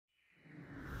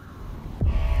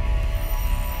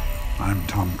I'm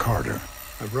Tom Carter.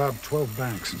 I've robbed 12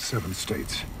 banks in 7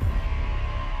 states.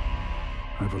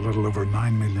 I have a little over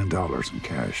 $9 million in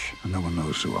cash, and no one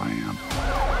knows who I am.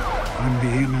 I'm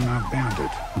the in and out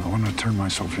bandit, and I want to turn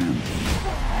myself in.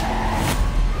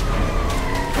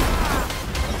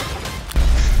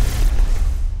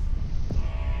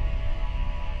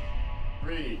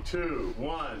 Three, two,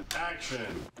 one, action.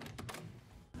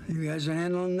 You guys are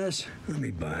handling this? Let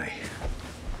me buy.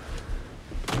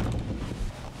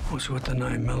 What's with the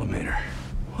 9mm?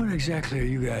 What exactly are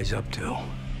you guys up to?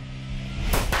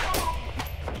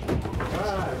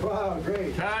 Wow,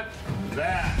 great. Cut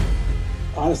that.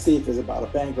 Honest Thief is about a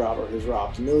bank robber who's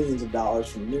robbed millions of dollars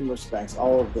from numerous banks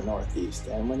all over the Northeast.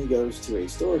 And when he goes to a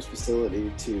storage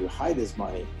facility to hide his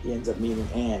money, he ends up meeting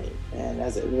Annie. And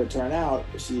as it would turn out,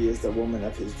 she is the woman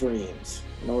of his dreams.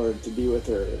 In order to be with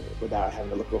her without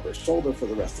having to look over his shoulder for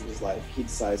the rest of his life, he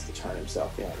decides to turn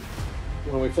himself in.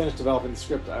 When we finished developing the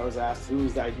script, I was asked who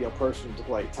is the ideal person to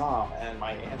play Tom, and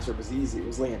my answer was easy. It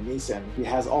was Liam Neeson. He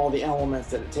has all the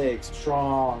elements that it takes,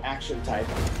 strong action type.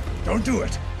 Don't do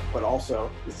it! But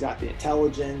also, he's got the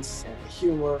intelligence and the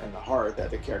humor and the heart that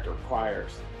the character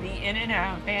requires. The in and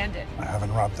out bandit. I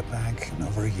haven't robbed a bank in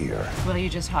over a year. Well, you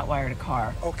just hotwired a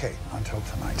car. Okay, until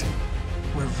tonight.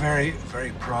 We're very,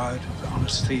 very proud of The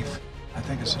Honest Thief. I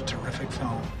think it's a terrific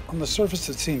film. On the surface,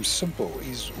 it seems simple.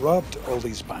 He's robbed all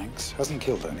these banks, hasn't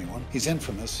killed anyone. He's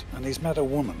infamous, and he's met a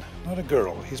woman, not a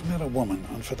girl. He's met a woman,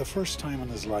 and for the first time in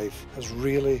his life, has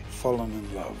really fallen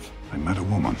in love. I met a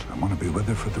woman. I want to be with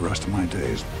her for the rest of my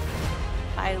days.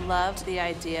 I loved the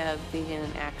idea of being in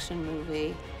an action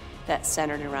movie that's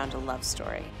centered around a love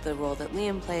story. The role that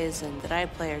Liam plays and that I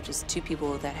play are just two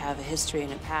people that have a history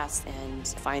and a past and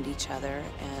find each other.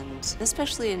 And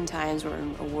especially in times where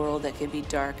in a world that could be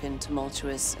dark and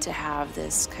tumultuous, to have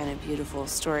this kind of beautiful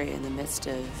story in the midst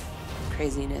of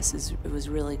craziness, it was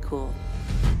really cool.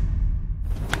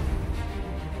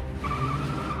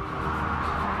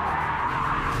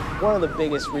 One of the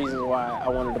biggest reasons why I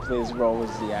wanted to play this role was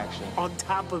the action. On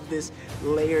top of this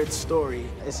layered story,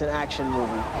 it's an action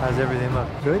movie. How's everything look?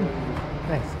 Good?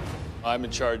 Thanks. I'm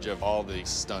in charge of all the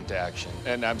stunt action,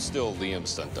 and I'm still Liam's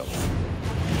stunt double.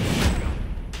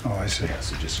 Oh, I see. Yeah,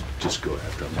 so just go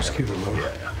after him. Just keep it low.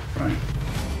 Yeah. Right.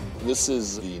 This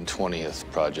is the 20th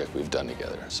project we've done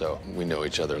together, so we know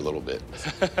each other a little bit.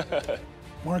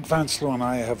 Mark Vanslow and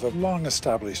I have a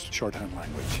long-established shorthand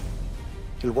language.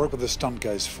 He'll work with the stunt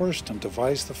guys first and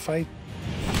devise the fight.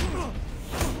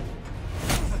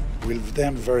 We'll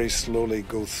then very slowly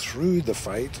go through the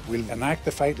fight. We'll enact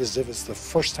the fight as if it's the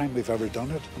first time we've ever done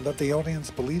it, and that the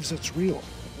audience believes it's real.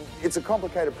 It's a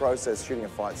complicated process shooting a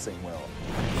fight scene well.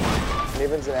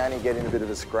 Nivens and Annie get in a bit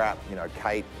of a scrap. You know,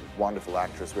 Kate, wonderful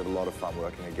actress, we had a lot of fun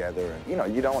working together. And, you know,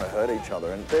 you don't want to hurt each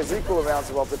other. And there's equal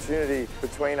amounts of opportunity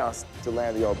between us to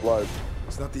land the odd blow.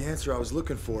 It's not the answer I was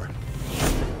looking for.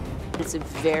 It's a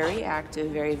very active,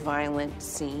 very violent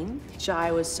scene.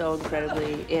 Jai was so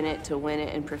incredibly in it to win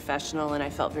it and professional, and I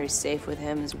felt very safe with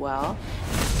him as well.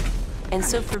 And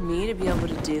so for me to be able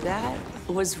to do that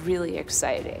was really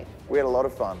exciting. We had a lot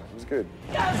of fun. It was good.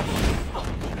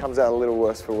 It comes out a little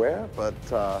worse for wear, but,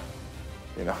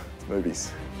 you know, it's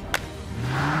movies.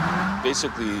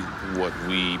 Basically, what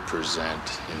we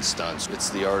present in stunts,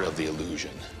 it's the art of the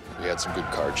illusion. We had some good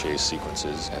car chase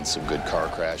sequences and some good car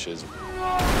crashes.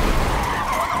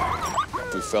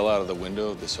 We fell out of the window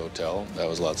of this hotel. That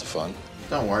was lots of fun.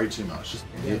 Don't worry too much. Just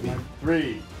hit me.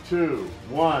 3, 2,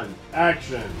 1,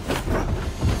 action.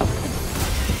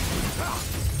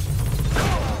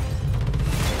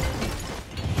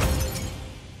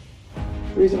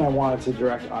 The reason I wanted to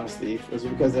direct Honest Thief was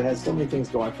because it has so many things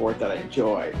going for it that I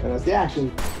enjoy. And as the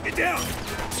action, Get down!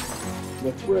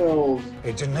 the thrills,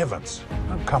 Agent Nivens,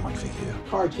 I'm coming for you.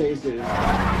 car chases,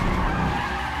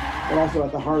 but also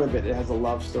at the heart of it, it has a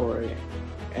love story.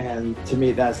 And to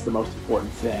me, that's the most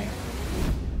important thing.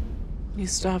 You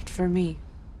stopped for me.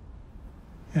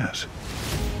 Yes.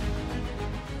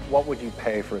 What would you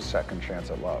pay for a second chance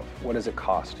at love? What does it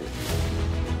cost you?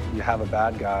 You have a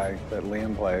bad guy that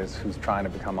Liam plays who's trying to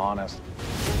become honest,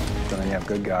 and then you have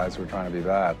good guys who are trying to be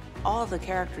bad. All of the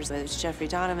characters, whether it's Jeffrey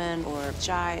Donovan or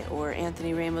Jai or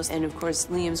Anthony Ramos, and of course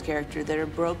Liam's character, that are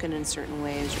broken in certain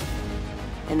ways.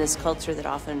 In this culture that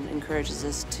often encourages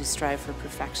us to strive for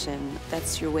perfection,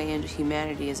 that's your way into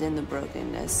humanity, is in the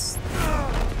brokenness.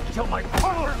 Kill my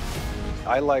father!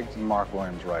 I liked Mark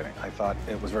Williams' writing. I thought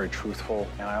it was very truthful,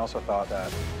 and I also thought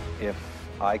that if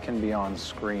I can be on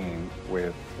screen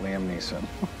with Liam Neeson,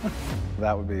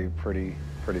 that would be pretty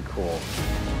cool.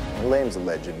 Liam's a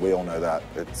legend, we all know that.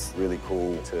 It's really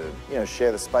cool to, you know,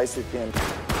 share the space with him.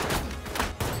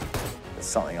 it's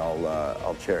something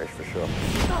I'll cherish for sure.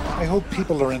 I hope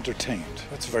people are entertained.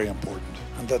 That's very important.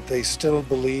 And that they still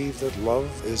believe that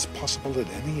love is possible at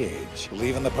any age.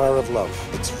 Believe in the power of love.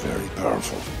 It's very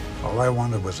powerful. All I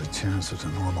wanted was a chance at a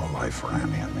normal life for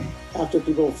Annie and me. After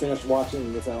people finish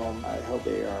watching the film, I hope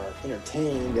they are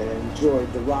entertained and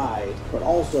enjoyed the ride, but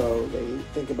also they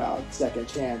think about second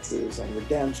chances and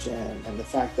redemption and the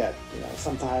fact that, you know,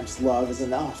 sometimes love is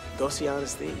enough. Go see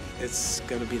Honest Thief. It's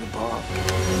gonna be the bomb.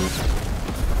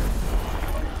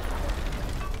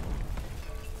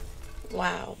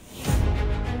 Wow.